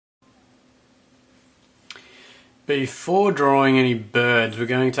Before drawing any birds, we're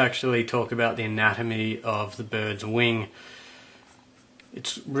going to actually talk about the anatomy of the bird's wing.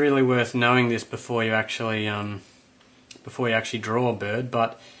 It's really worth knowing this before you actually draw a bird,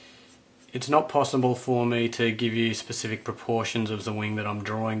 but it's not possible for me to give you specific proportions of the wing that I'm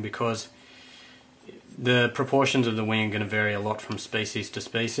drawing because the proportions of the wing are going to vary a lot from species to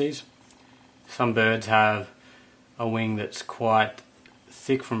species. Some birds have a wing that's quite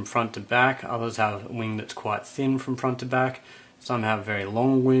thick from front to back, others have a wing that's quite thin from front to back, some have very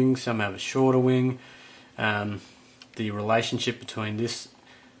long wings, some have a shorter wing. The relationship between this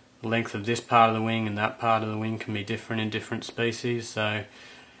length of this part of the wing and that part of the wing can be different in different species. So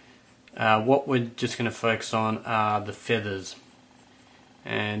what we're just going to focus on are the feathers,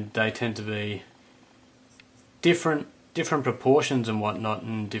 and they tend to be different proportions and whatnot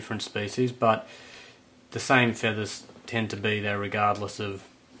in different species, but the same feathers tend to be there regardless of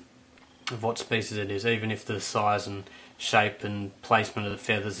what species it is, even if the size and shape and placement of the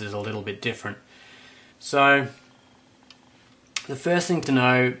feathers is a little bit different. So the first thing to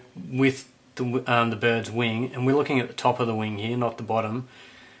know with the bird's wing, and we're looking at the top of the wing here, not the bottom,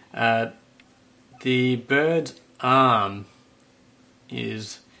 the bird's arm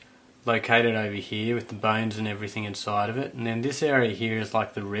is located over here with the bones and everything inside of it, and then this area here is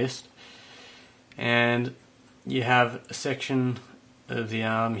like the wrist, and you have a section of the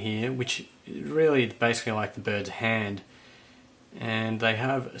arm here which really is basically like the bird's hand, and they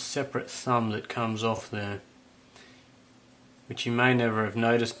have a separate thumb that comes off there, which you may never have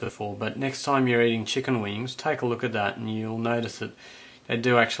noticed before, but next time you're eating chicken wings, take a look at that and you'll notice that they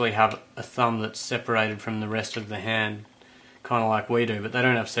do actually have a thumb that's separated from the rest of the hand, kind of like we do, but they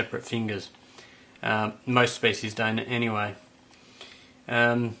don't have separate fingers. Most species don't anyway.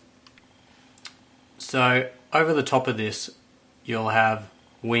 So over the top of this you'll have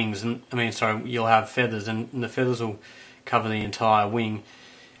wings, and you'll have feathers, and the feathers will cover the entire wing.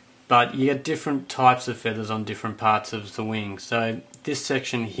 But you get different types of feathers on different parts of the wing. So this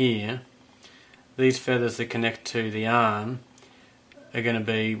section here, these feathers that connect to the arm are going to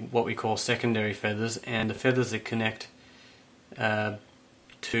be what we call secondary feathers, and the feathers that connect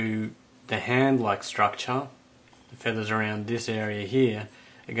to the hand-like structure, the feathers around this area here,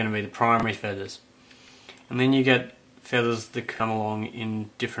 are going to be the primary feathers. And then you get feathers that come along in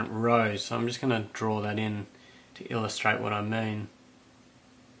different rows. So I'm just going to draw that in to illustrate what I mean.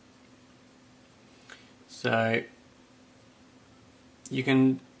 So you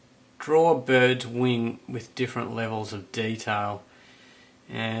can draw a bird's wing with different levels of detail,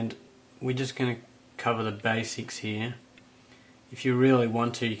 and we're just going to cover the basics here. If you really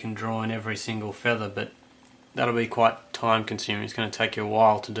want to, you can draw in every single feather, but that'll be quite time consuming. It's going to take you a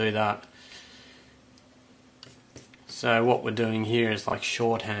while to do that. So what we're doing here is like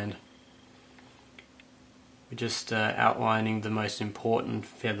shorthand. We're just outlining the most important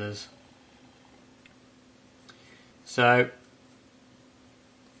feathers. So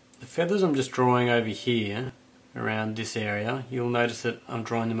the feathers I'm just drawing over here around this area, you'll notice that I'm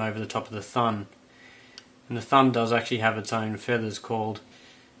drawing them over the top of the thumb, and the thumb does actually have its own feathers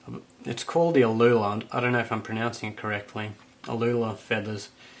it's called the alula. I don't know if I'm pronouncing it correctly, alula feathers,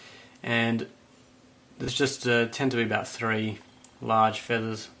 and there's just tend to be about 3 large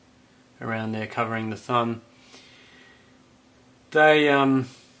feathers around there covering the thumb. They're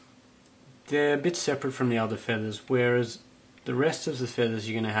a bit separate from the other feathers, whereas the rest of the feathers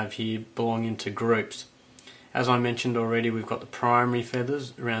you're going to have here belong into groups. As I mentioned already, we've got the primary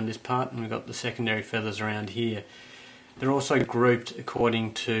feathers around this part and we've got the secondary feathers around here. They're also grouped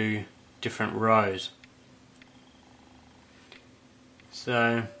according to different rows.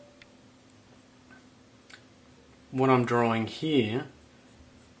 So what I'm drawing here,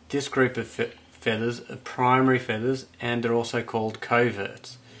 this group of feathers are primary feathers, and they're also called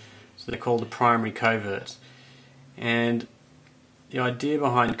coverts. So they're called the primary coverts. And the idea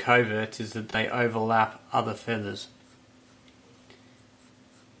behind coverts is that they overlap other feathers.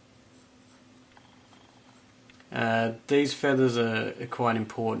 These feathers are quite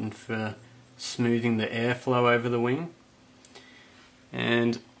important for smoothing the airflow over the wing.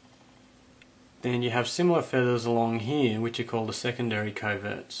 And then you have similar feathers along here which are called the secondary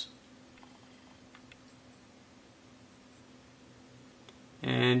coverts.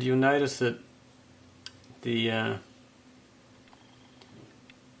 And you'll notice that the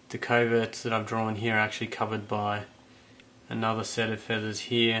coverts that I've drawn here are actually covered by another set of feathers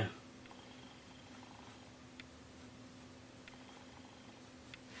here.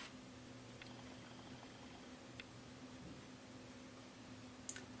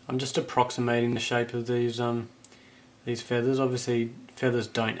 I'm just approximating the shape of these feathers. Obviously feathers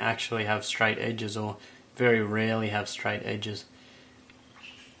don't actually have straight edges or very rarely have straight edges.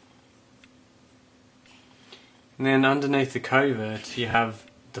 And then underneath the coverts you have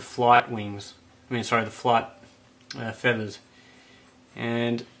the flight wings, the flight feathers.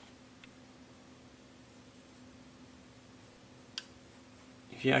 And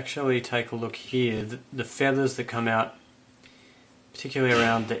if you actually take a look here, the feathers that come out, particularly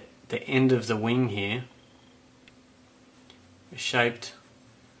around the end of the wing here, are shaped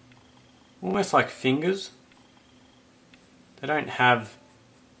almost like fingers. They don't have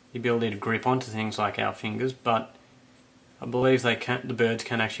the ability to grip onto things like our fingers, but I believe the birds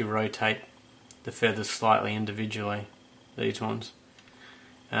can actually rotate the feathers slightly individually, these ones.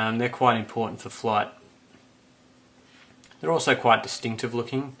 They're quite important for flight. They're also quite distinctive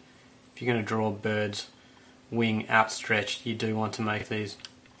looking. If you're going to draw a bird's wing outstretched, you do want to make these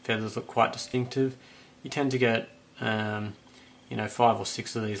feathers look quite distinctive. You tend to get 5 or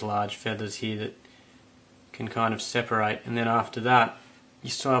 6 of these large feathers here that can kind of separate, and then after that you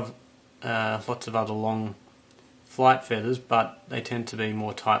still have lots of other long flight feathers, but they tend to be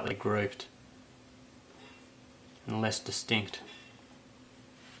more tightly grouped and less distinct.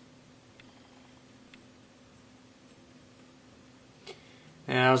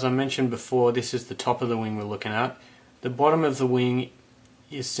 Now, as I mentioned before, this is the top of the wing we're looking at. The bottom of the wing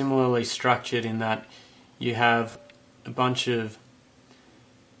is similarly structured in that you have a bunch of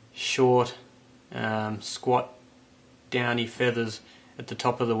short, squat, downy feathers at the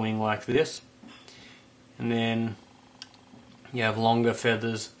top of the wing like this, and then you have longer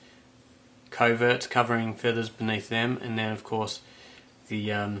feathers, coverts covering feathers beneath them, and then of course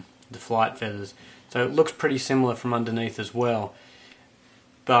the flight feathers. So it looks pretty similar from underneath as well.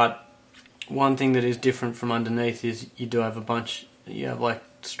 But one thing that is different from underneath is you do have like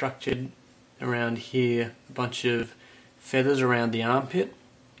structured around here a bunch of feathers around the armpit,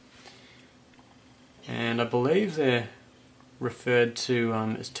 and I believe they're referred to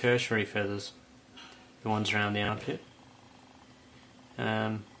as tertiary feathers, the ones around the armpit.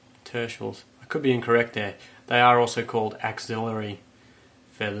 Tertials. I could be incorrect there. They are also called axillary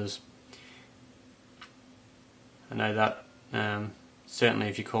feathers. I know that certainly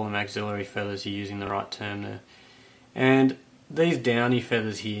if you call them axillary feathers, you're using the right term there. And these downy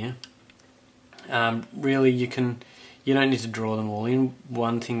feathers here, really you don't need to draw them all in.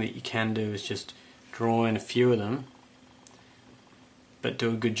 One thing that you can do is just draw in a few of them, but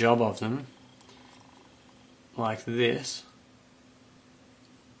do a good job of them, like this.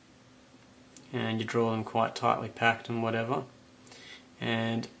 And you draw them quite tightly packed and whatever.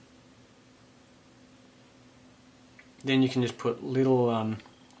 And then you can just put little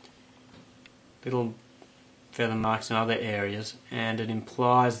feather marks in other areas, and it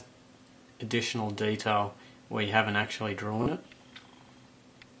implies additional detail where you haven't actually drawn it.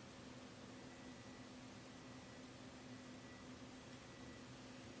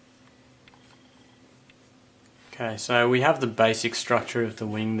 Okay, so we have the basic structure of the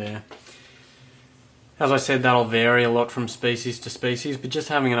wing there. As I said, that'll vary a lot from species to species, but just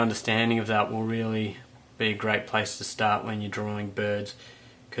having an understanding of that will really be a great place to start when you're drawing birds,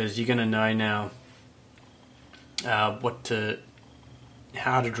 because you're going to know now how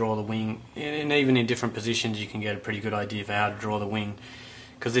to draw the wing, and even in different positions you can get a pretty good idea for how to draw the wing,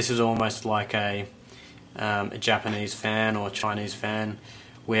 because this is almost like a Japanese fan or Chinese fan,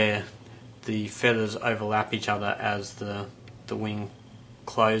 where the feathers overlap each other as the wing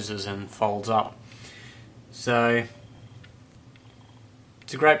closes and folds up. So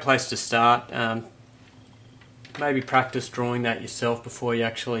it's a great place to start. Maybe practice drawing that yourself before you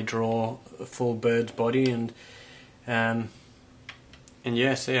actually draw a full bird's body, and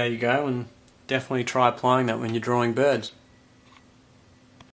yeah, see how you go, and definitely try applying that when you're drawing birds.